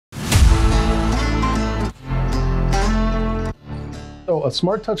So a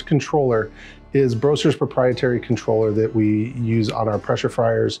SmartTouch controller is Broaster's proprietary controller that we use on our pressure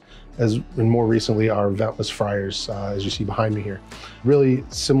fryers, and more recently our ventless fryers, as you see behind me here. Really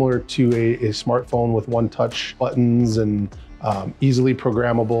similar to a smartphone with one-touch buttons and easily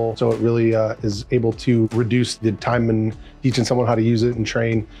programmable. So it really is able to reduce the time in teaching someone how to use it and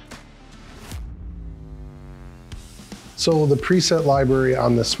train. So the preset library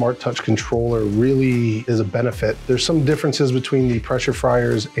on the SmartTouch controller really is a benefit. There's some differences between the pressure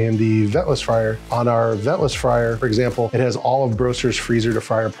fryers and the ventless fryer. On our ventless fryer, for example, it has all of Broaster's freezer to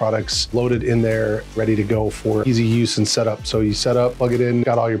fryer products loaded in there, ready to go for easy use and setup. So you set up, plug it in,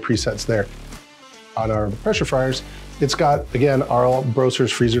 got all your presets there. On our pressure fryers, it's got, again, our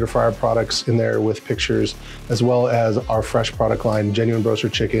Broaster's freezer to fryer products in there with pictures, as well as our fresh product line, genuine Broaster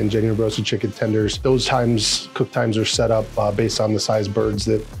chicken, genuine Broaster chicken tenders. Those times, cook times are set up based on the size birds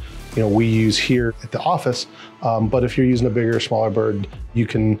that we use here at the office. But if you're using a bigger, smaller bird, you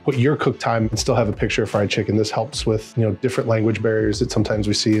can put your cook time and still have a picture of fried chicken. This helps with different language barriers that sometimes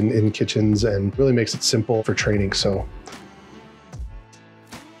we see in kitchens, and really makes it simple for training. So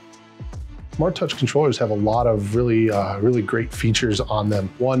SmartTouch controllers have a lot of really great features on them.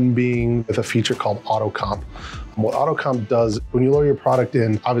 One being with a feature called auto comp. What auto comp does, when you lower your product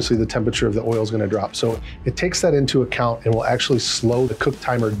in, obviously the temperature of the oil is going to drop. So it takes that into account and will actually slow the cook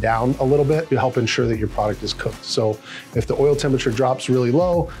timer down a little bit to help ensure that your product is cooked. So if the oil temperature drops really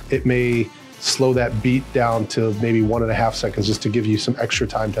low, it may slow that beat down to maybe 1.5 seconds, just to give you some extra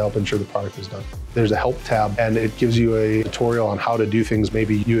time to help ensure the product is done. There's a help tab, and it gives you a tutorial on how to do things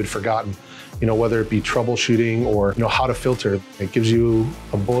maybe you had forgotten. Whether it be troubleshooting or how to filter. It gives you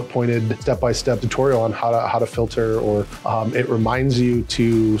a bullet pointed step-by-step tutorial on how to filter, or it reminds you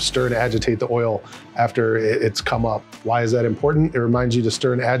to stir and agitate the oil after it's come up. Why is that important? It reminds you to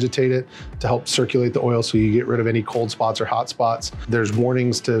stir and agitate it to help circulate the oil so you get rid of any cold spots or hot spots. There's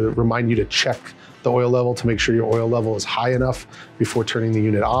warnings to remind you to check the oil level to make sure your oil level is high enough before turning the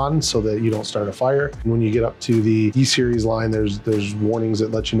unit on so that you don't start a fire. And when you get up to the E-series line, there's warnings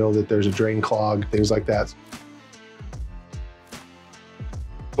that let you know that there's a drain clog, things like that.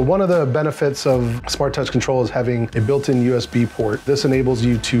 But one of the benefits of SmartTouch control is having a built-in USB port. This enables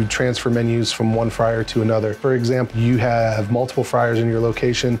you to transfer menus from one fryer to another. For example, you have multiple fryers in your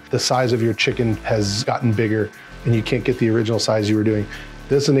location. The size of your chicken has gotten bigger and you can't get the original size you were doing.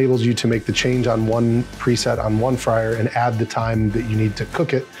 This enables you to make the change on one preset on one fryer and add the time that you need to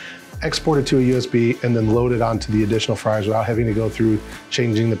cook it, export it to a USB, and then load it onto the additional fryers without having to go through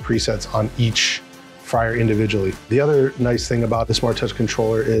changing the presets on each fryer individually. The other nice thing about the SmartTouch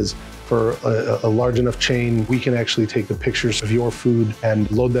controller is for a large enough chain, we can actually take the pictures of your food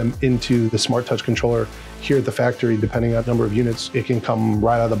and load them into the SmartTouch controller here at the factory. Depending on the number of units, it can come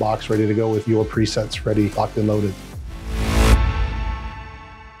right out of the box ready to go with your presets ready, locked and loaded.